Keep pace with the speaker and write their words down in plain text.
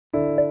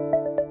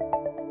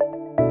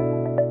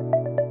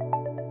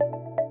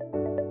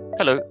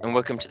Hello and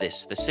welcome to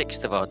this, the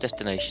sixth of our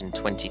Destination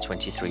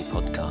 2023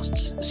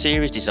 podcasts, a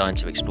series designed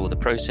to explore the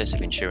process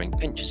of insuring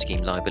pension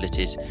scheme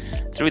liabilities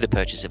through the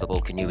purchase of a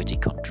bulk annuity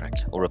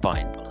contract or a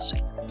buy-in policy.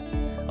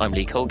 I'm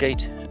Lee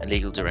Colgate, a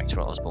Legal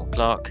Director at Osborne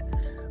Clarke.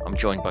 I'm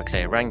joined by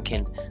Claire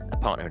Rankin, a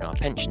partner in our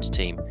pensions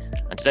team,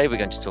 and today we're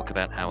going to talk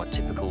about how a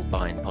typical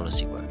buy-in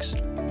policy works.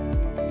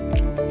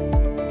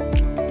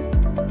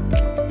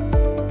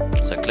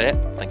 So Claire,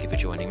 thank you for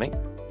joining me.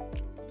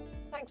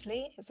 Thanks,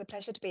 Lee. It's a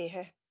pleasure to be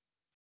here.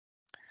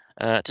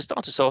 To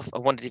start us off, I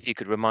wondered if you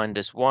could remind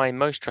us why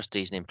most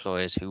trustees and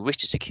employers who wish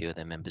to secure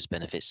their members'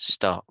 benefits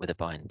start with a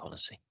buy-in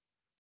policy.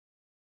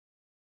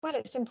 Well,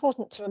 it's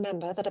important to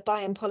remember that a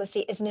buy-in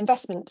policy is an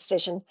investment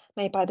decision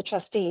made by the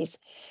trustees.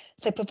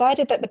 So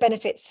provided that the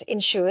benefits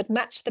insured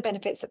match the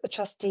benefits that the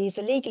trustees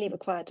are legally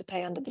required to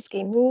pay under the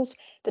scheme rules,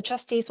 the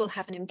trustees will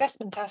have an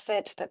investment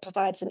asset that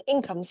provides an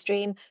income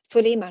stream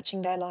fully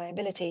matching their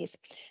liabilities.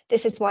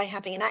 This is why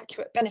having an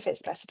accurate benefit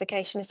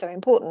specification is so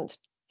important.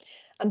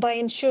 And by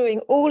ensuring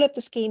all of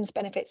the scheme's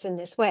benefits in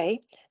this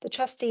way, the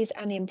trustees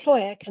and the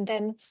employer can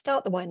then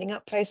start the winding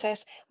up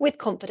process with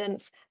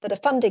confidence that a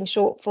funding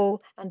shortfall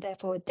and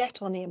therefore a debt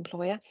on the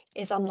employer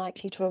is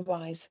unlikely to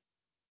arise.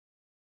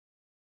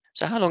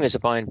 So how long is a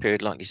buy-in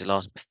period likely to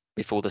last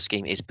before the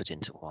scheme is put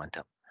into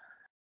wind-up?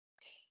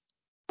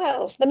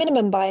 Well, the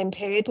minimum buy-in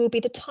period will be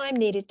the time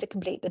needed to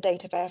complete the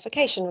data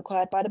verification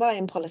required by the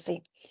buy-in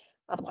policy.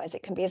 Otherwise,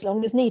 it can be as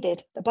long as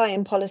needed. The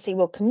buy-in policy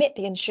will commit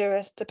the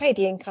insurer to pay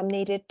the income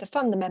needed to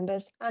fund the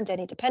members and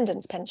any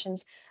dependents'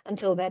 pensions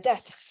until their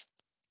deaths.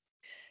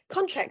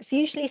 Contracts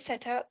usually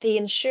set out the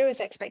insurer's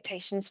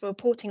expectations for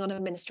reporting on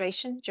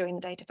administration during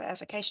the data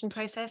verification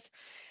process.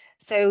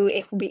 So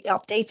it will be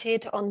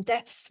updated on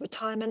deaths,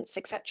 retirements,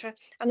 etc.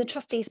 And the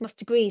trustees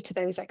must agree to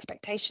those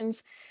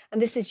expectations.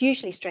 And this is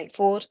usually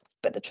straightforward,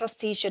 but the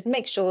trustees should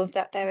make sure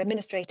that their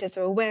administrators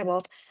are aware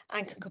of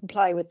and can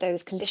comply with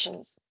those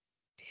conditions.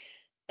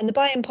 And the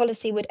buy-in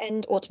policy would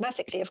end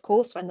automatically, of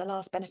course, when the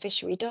last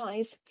beneficiary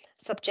dies,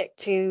 subject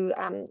to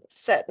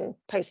certain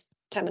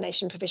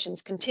post-termination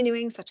provisions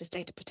continuing, such as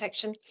data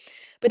protection.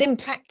 But in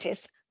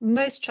practice,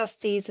 most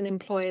trustees and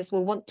employers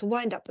will want to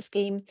wind up the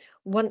scheme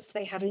once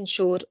they have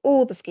insured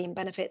all the scheme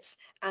benefits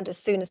and as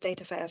soon as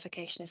data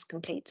verification is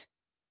complete.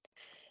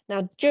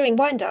 Now, during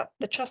wind-up,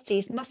 the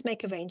trustees must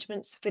make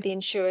arrangements for the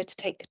insurer to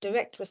take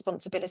direct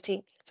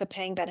responsibility for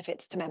paying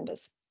benefits to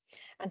members.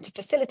 And to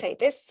facilitate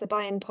this, the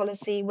buy-in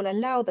policy will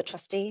allow the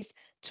trustees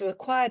to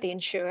require the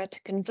insurer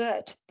to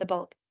convert the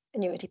bulk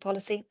annuity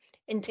policy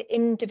into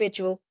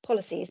individual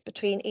policies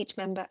between each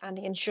member and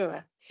the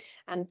insurer.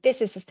 And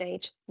this is the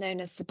stage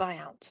known as the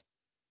buyout.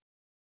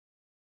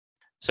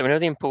 So we know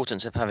the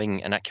importance of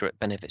having an accurate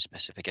benefit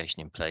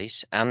specification in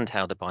place and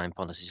how the buy-in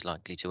policy is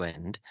likely to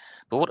end,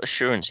 but what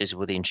assurances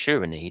will the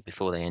insurer need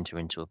before they enter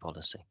into a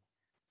policy?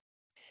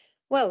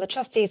 Well, the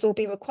trustees will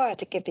be required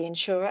to give the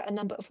insurer a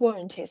number of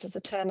warranties as a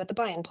term of the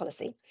buy-in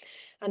policy,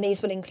 and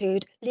these will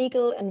include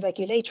legal and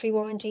regulatory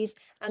warranties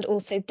and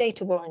also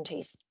data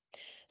warranties.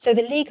 So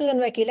the legal and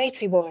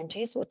regulatory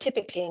warranties will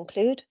typically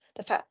include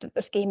the fact that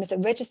the scheme is a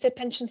registered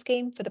pension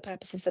scheme for the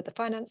purposes of the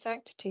Finance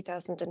Act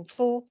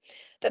 2004,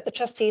 that the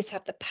trustees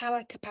have the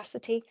power,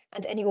 capacity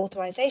and any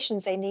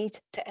authorisations they need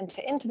to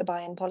enter into the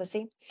buy-in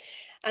policy,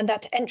 and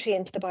that entry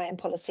into the buy-in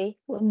policy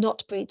will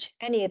not breach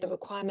any of the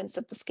requirements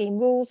of the scheme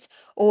rules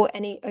or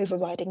any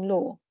overriding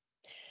law.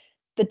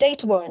 The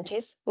data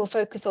warranties will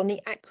focus on the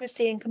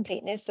accuracy and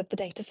completeness of the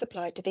data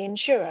supplied to the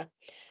insurer.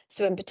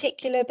 So in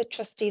particular, the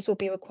trustees will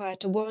be required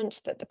to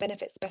warrant that the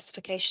benefit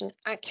specification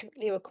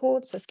accurately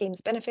records the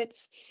scheme's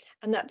benefits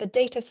and that the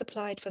data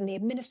supplied from the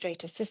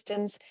administrator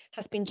systems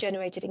has been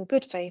generated in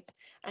good faith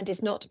and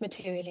is not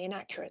materially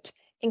inaccurate,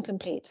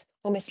 incomplete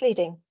or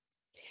misleading.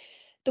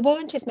 The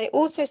warranties may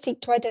also seek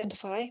to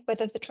identify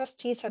whether the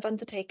trustees have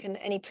undertaken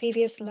any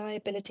previous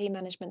liability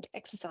management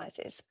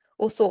exercises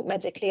or sought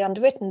medically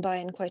underwritten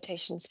buy-in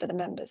quotations for the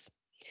members.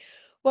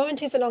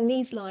 Warranties along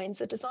these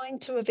lines are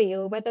designed to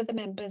reveal whether the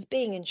members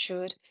being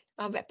insured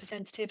are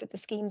representative of the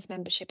scheme's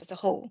membership as a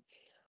whole,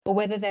 or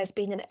whether there's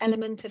been an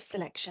element of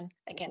selection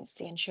against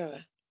the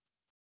insurer.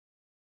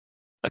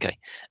 Okay,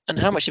 and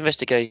how much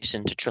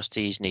investigation do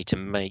trustees need to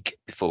make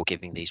before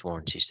giving these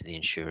warranties to the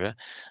insurer?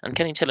 And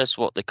can you tell us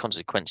what the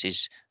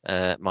consequences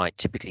might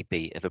typically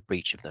be of a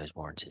breach of those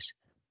warranties?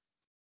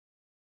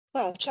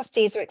 Well,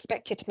 trustees are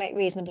expected to make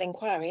reasonable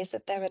inquiries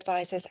of their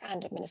advisors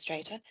and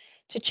administrator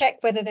to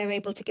check whether they're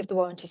able to give the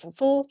warranties in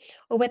full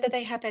or whether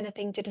they have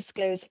anything to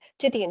disclose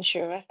to the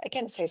insurer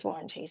against those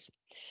warranties.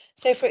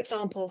 So, for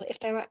example, if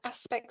there are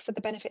aspects of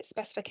the benefit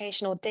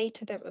specification or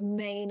data that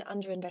remain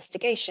under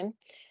investigation,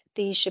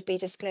 these should be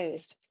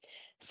disclosed.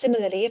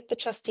 Similarly, if the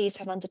trustees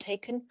have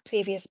undertaken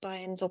previous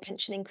buy-ins or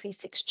pension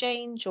increase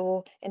exchange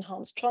or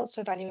enhanced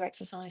transfer value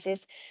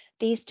exercises,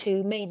 these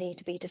too may need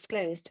to be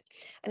disclosed.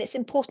 And it's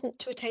important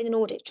to retain an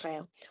audit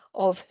trail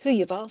of who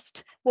you've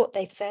asked, what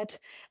they've said,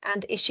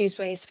 and issues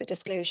raised for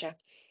disclosure.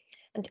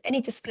 And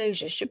any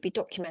disclosure should be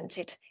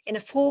documented in a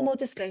formal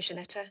disclosure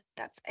letter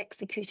that's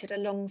executed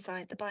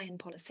alongside the buy-in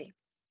policy.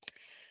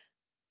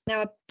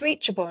 Now, a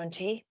breach of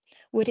warranty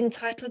would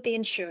entitle the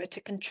insurer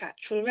to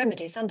contractual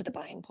remedies under the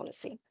buy-in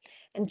policy,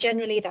 and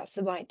generally that's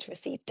the right to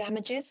receive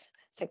damages,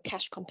 so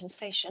cash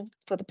compensation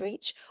for the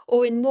breach,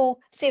 or in more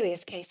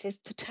serious cases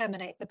to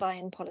terminate the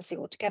buy-in policy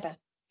altogether.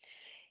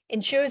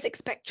 Insurers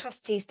expect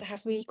trustees to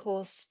have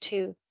recourse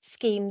to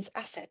schemes'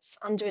 assets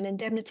under an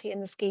indemnity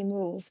in the scheme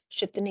rules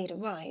should the need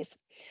arise.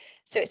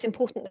 So it's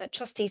important that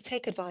trustees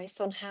take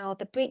advice on how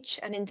the breach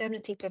and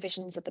indemnity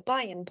provisions of the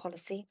buy-in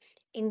policy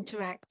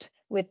interact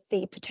with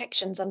the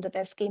protections under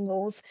their scheme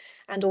rules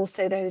and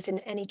also those in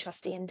any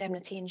trustee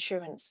indemnity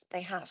insurance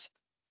they have.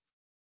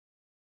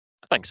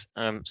 Thanks.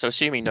 So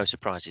assuming no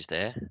surprises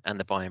there and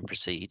the buy-in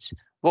proceeds,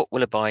 what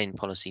will a buy-in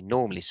policy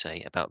normally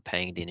say about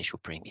paying the initial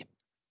premium?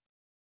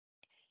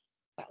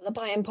 Well, the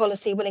buy-in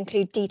policy will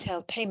include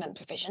detailed payment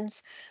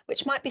provisions,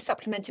 which might be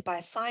supplemented by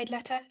a side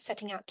letter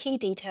setting out key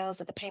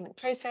details of the payment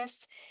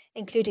process,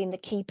 including the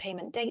key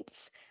payment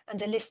dates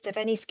and a list of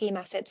any scheme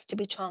assets to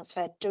be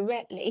transferred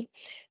directly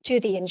to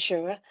the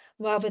insurer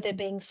rather than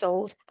being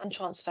sold and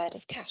transferred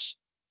as cash.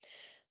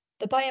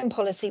 The buy-in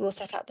policy will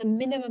set out the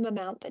minimum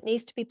amount that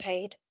needs to be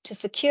paid to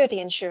secure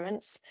the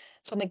insurance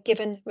from a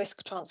given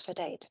risk transfer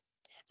date.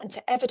 And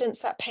to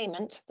evidence that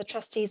payment, the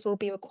trustees will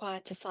be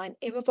required to sign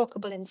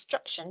irrevocable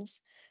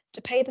instructions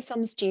to pay the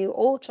sums due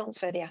or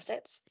transfer the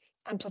assets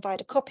and provide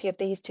a copy of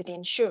these to the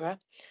insurer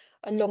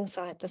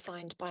alongside the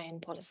signed buy-in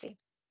policy.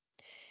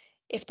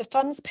 If the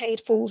funds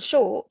paid fall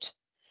short,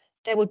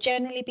 there will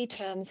generally be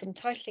terms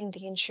entitling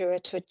the insurer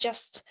to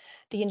adjust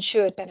the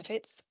insured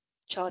benefits,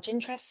 charge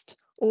interest,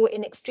 or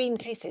in extreme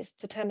cases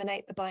to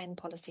terminate the buy-in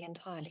policy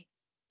entirely.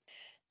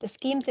 The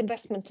scheme's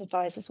investment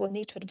advisors will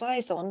need to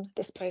advise on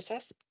this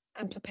process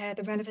and prepare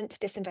the relevant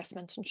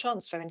disinvestment and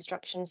transfer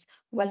instructions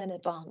well in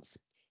advance.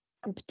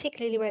 And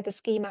particularly where the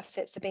scheme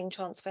assets are being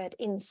transferred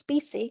in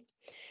specie,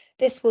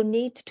 this will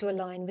need to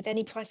align with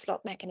any price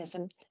lock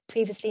mechanism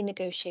previously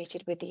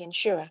negotiated with the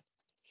insurer.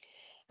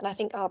 And I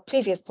think our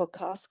previous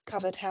podcast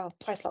covered how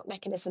price lock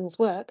mechanisms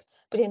work,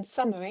 but in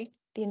summary,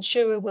 the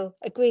insurer will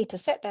agree to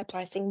set their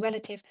pricing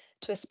relative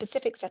to a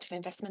specific set of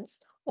investments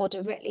or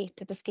directly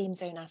to the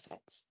scheme's own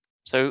assets.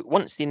 So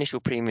once the initial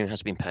premium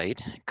has been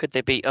paid, could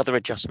there be other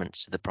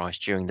adjustments to the price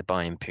during the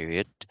buy-in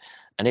period?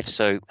 And if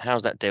so,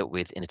 how's that dealt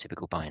with in a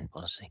typical buy-in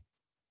policy?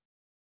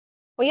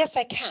 Well, yes,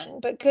 there can,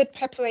 but good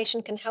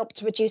preparation can help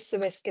to reduce the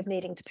risk of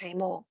needing to pay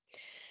more.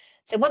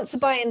 So once the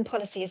buy-in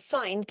policy is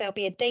signed, there'll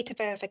be a data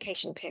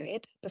verification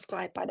period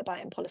prescribed by the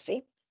buy-in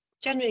policy,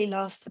 generally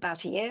lasts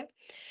about a year.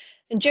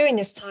 And during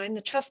this time,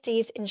 the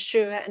trustees,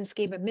 insurer and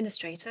scheme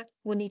administrator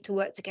will need to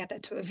work together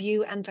to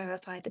review and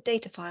verify the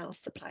data files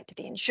supplied to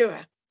the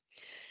insurer.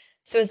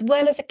 So as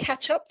well as a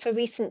catch-up for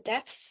recent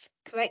deaths,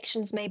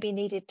 corrections may be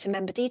needed to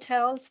member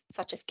details,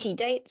 such as key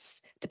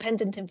dates,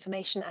 dependent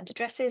information and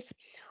addresses,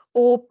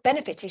 or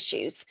benefit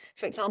issues,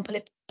 for example,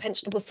 if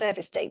pensionable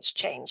service dates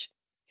change.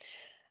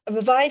 A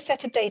revised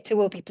set of data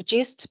will be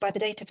produced by the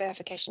data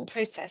verification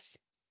process.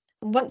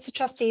 And once the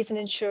trustees and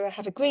insurer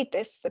have agreed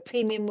this, the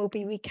premium will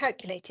be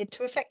recalculated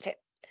to reflect it,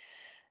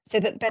 so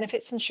that the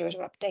benefits insured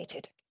are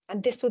updated.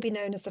 And this will be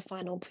known as the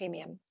final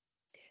premium.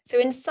 So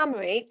in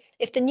summary,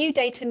 if the new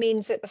data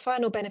means that the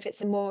final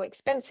benefits are more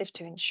expensive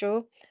to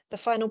insure, the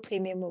final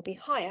premium will be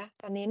higher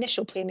than the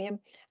initial premium,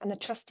 and the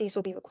trustees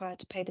will be required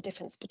to pay the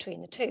difference between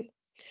the two.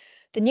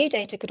 The new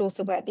data could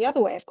also work the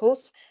other way, of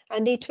course,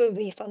 and lead to a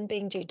refund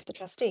being due to the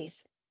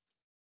trustees.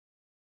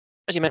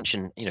 As you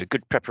mentioned,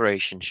 good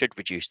preparation should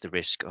reduce the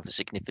risk of a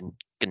significant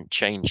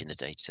change in the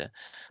data,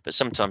 but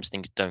sometimes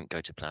things don't go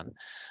to plan.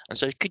 And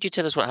so could you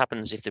tell us what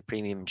happens if the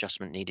premium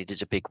adjustment needed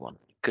is a big one?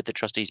 Could the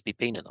trustees be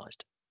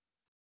penalised?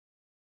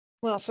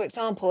 Well, for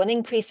example, an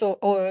increase or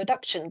a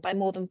reduction by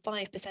more than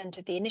 5%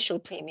 of the initial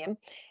premium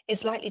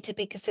is likely to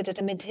be considered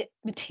a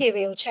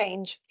material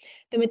change.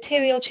 The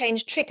material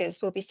change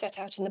triggers will be set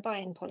out in the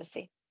buy-in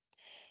policy.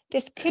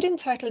 This could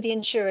entitle the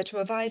insurer to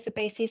revise the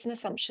bases and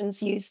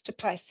assumptions used to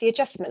price the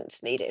adjustment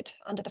needed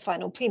under the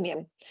final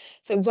premium,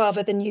 so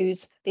rather than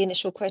use the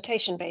initial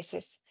quotation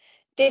basis.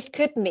 This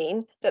could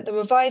mean that the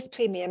revised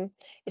premium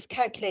is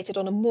calculated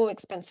on a more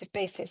expensive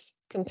basis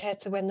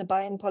compared to when the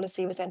buy-in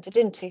policy was entered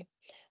into,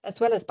 as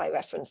well as by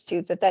reference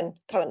to the then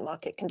current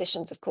market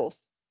conditions, of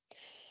course.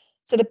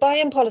 So the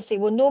buy-in policy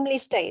will normally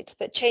state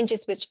that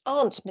changes which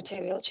aren't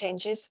material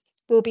changes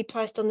will be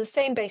priced on the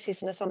same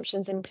basis and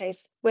assumptions in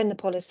place when the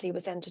policy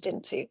was entered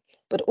into,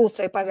 but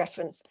also by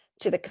reference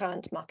to the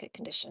current market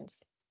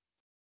conditions.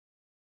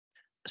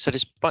 So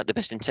despite the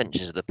best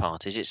intentions of the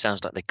parties, it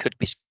sounds like there could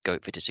be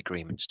scope for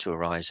disagreements to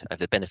arise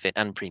over benefit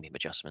and premium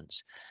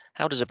adjustments.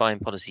 How does a buy-in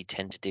policy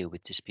tend to deal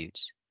with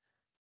disputes?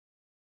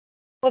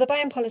 Well, the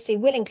buy-in policy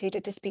will include a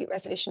dispute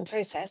resolution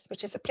process,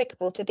 which is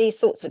applicable to these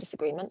sorts of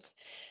disagreements.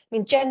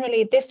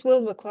 Generally, this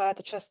will require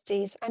the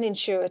trustees and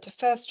insurer to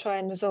first try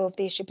and resolve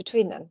the issue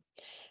between them.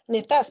 And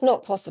if that's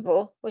not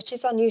possible, which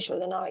is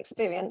unusual in our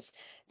experience,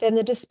 then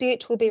the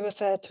dispute will be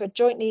referred to a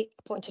jointly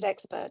appointed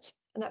expert,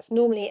 and that's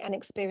normally an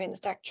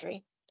experienced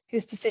actuary,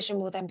 whose decision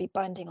will then be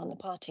binding on the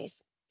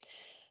parties.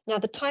 Now,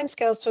 the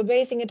timescales for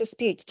raising a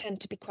dispute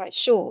tend to be quite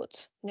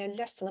short,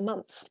 less than a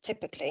month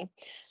typically.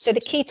 So the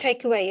key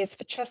takeaway is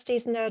for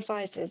trustees and their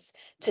advisors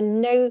to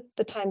know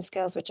the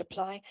timescales which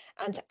apply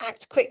and to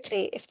act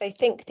quickly if they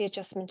think the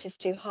adjustment is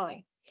too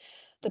high.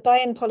 The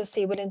buy-in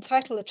policy will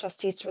entitle the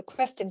trustees to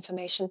request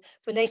information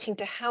relating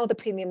to how the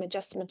premium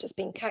adjustment has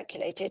been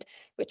calculated,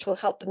 which will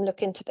help them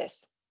look into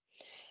this.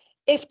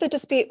 If the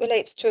dispute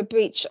relates to a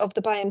breach of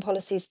the buy-in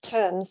policy's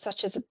terms,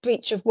 such as a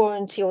breach of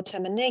warranty or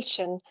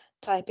termination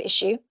type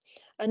issue,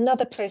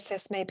 another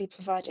process may be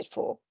provided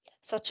for,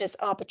 such as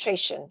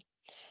arbitration,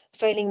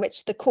 failing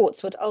which the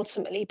courts would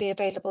ultimately be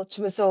available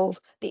to resolve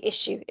the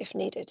issue if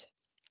needed.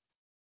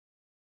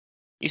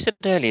 You said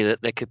earlier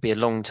that there could be a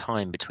long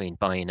time between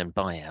buy-in and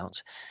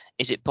buyout.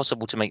 Is it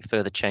possible to make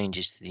further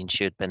changes to the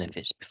insured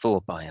benefits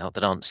before buyout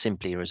that aren't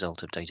simply a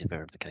result of data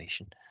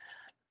verification?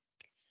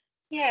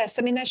 Yes,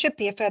 there should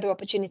be a further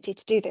opportunity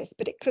to do this,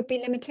 but it could be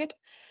limited.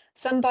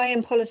 Some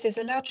buy-in policies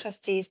allow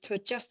trustees to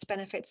adjust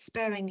benefits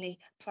sparingly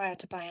prior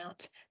to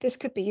buyout. This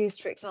could be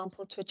used, for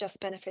example, to adjust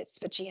benefits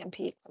for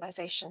GMP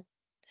equalisation.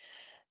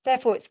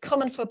 Therefore, it's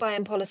common for a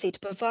buy-in policy to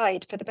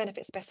provide for the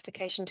benefit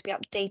specification to be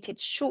updated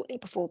shortly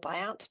before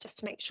buyout, just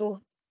to make sure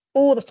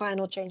all the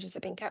final changes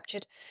have been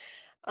captured,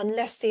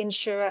 unless the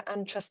insurer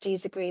and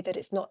trustees agree that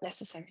it's not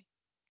necessary.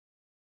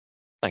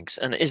 Thanks.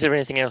 And is there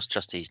anything else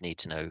trustees need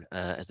to know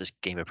as the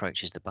scheme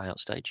approaches the buyout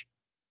stage?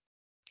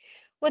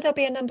 Well, there'll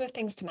be a number of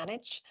things to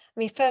manage.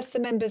 First, the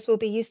members will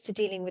be used to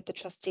dealing with the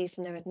trustees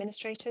and their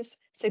administrators,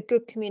 so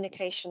good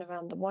communication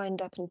around the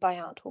wind-up and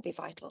buyout will be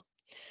vital.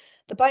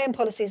 The buy-in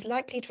policy is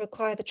likely to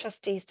require the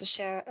trustees to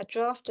share a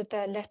draft of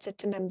their letter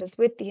to members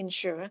with the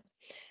insurer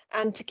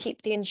and to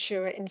keep the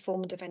insurer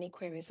informed of any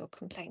queries or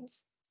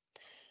complaints.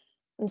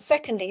 And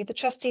secondly, the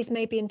trustees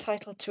may be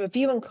entitled to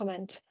review and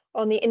comment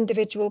on the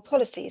individual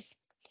policies,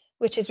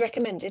 which is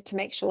recommended to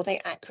make sure they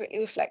accurately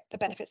reflect the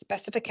benefit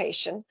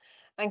specification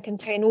and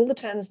contain all the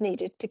terms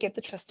needed to give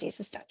the trustees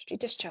a statutory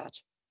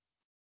discharge.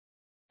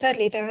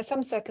 Thirdly, there are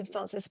some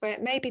circumstances where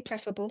it may be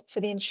preferable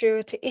for the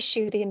insurer to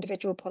issue the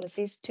individual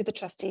policies to the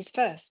trustees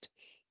first,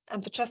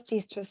 and for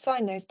trustees to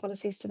assign those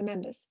policies to the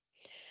members.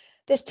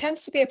 This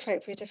tends to be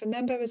appropriate if a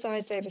member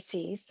resides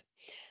overseas,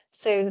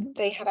 so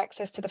they have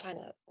access to the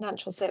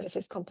Financial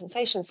Services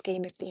Compensation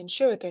Scheme if the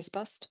insurer goes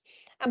bust,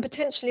 and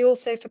potentially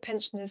also for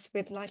pensioners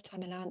with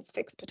lifetime allowance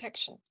fixed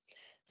protection,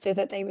 so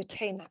that they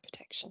retain that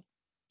protection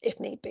if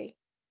need be.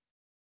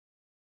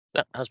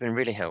 That has been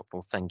really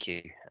helpful, thank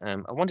you.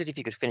 I wondered if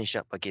you could finish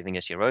up by giving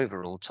us your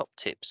overall top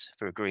tips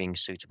for agreeing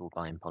suitable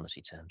buy-in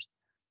policy terms.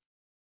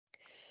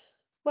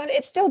 Well,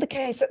 it's still the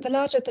case that the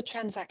larger the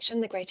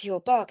transaction, the greater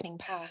your bargaining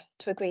power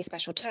to agree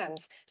special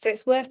terms. So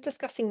it's worth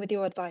discussing with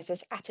your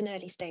advisors at an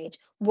early stage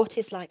what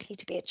is likely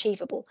to be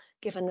achievable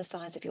given the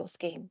size of your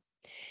scheme.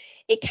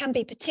 It can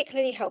be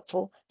particularly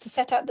helpful to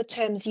set out the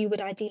terms you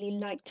would ideally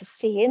like to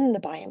see in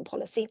the buy-in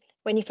policy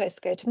when you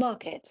first go to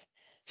market.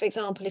 For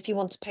example, if you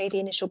want to pay the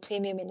initial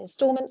premium in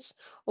instalments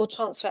or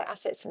transfer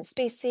assets in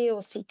specie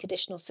or seek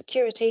additional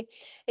security,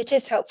 it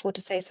is helpful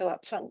to say so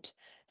up front.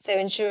 So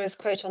insurers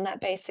quote on that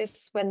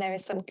basis when there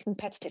is some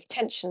competitive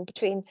tension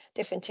between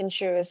different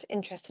insurers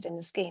interested in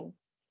the scheme.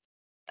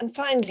 And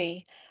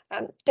finally,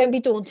 don't be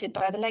daunted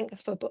by the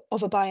length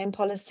of a buy-in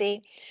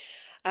policy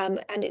and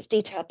its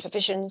detailed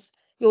provisions.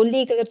 Your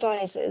legal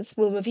advisors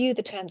will review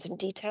the terms in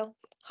detail,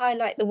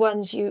 highlight the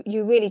ones you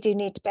really do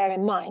need to bear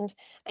in mind,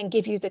 and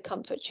give you the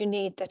comfort you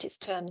need that its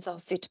terms are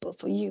suitable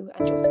for you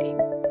and your scheme.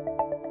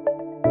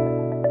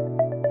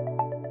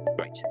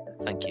 Great,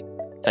 thank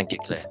you. Thank you,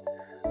 Claire.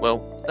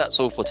 Well, that's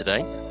all for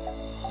today.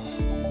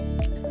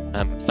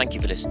 Thank you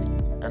for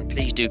listening, and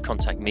please do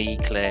contact me,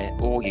 Claire,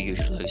 or your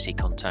usual OC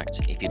contact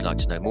if you'd like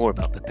to know more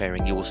about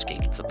preparing your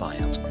scheme for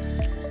buyout.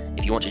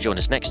 If you want to join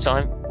us next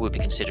time, we'll be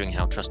considering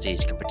how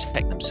trustees can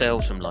protect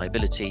themselves from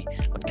liability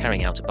when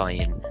carrying out a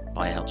buy-in,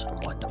 buyout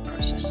and wind-up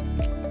process.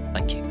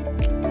 Thank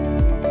you.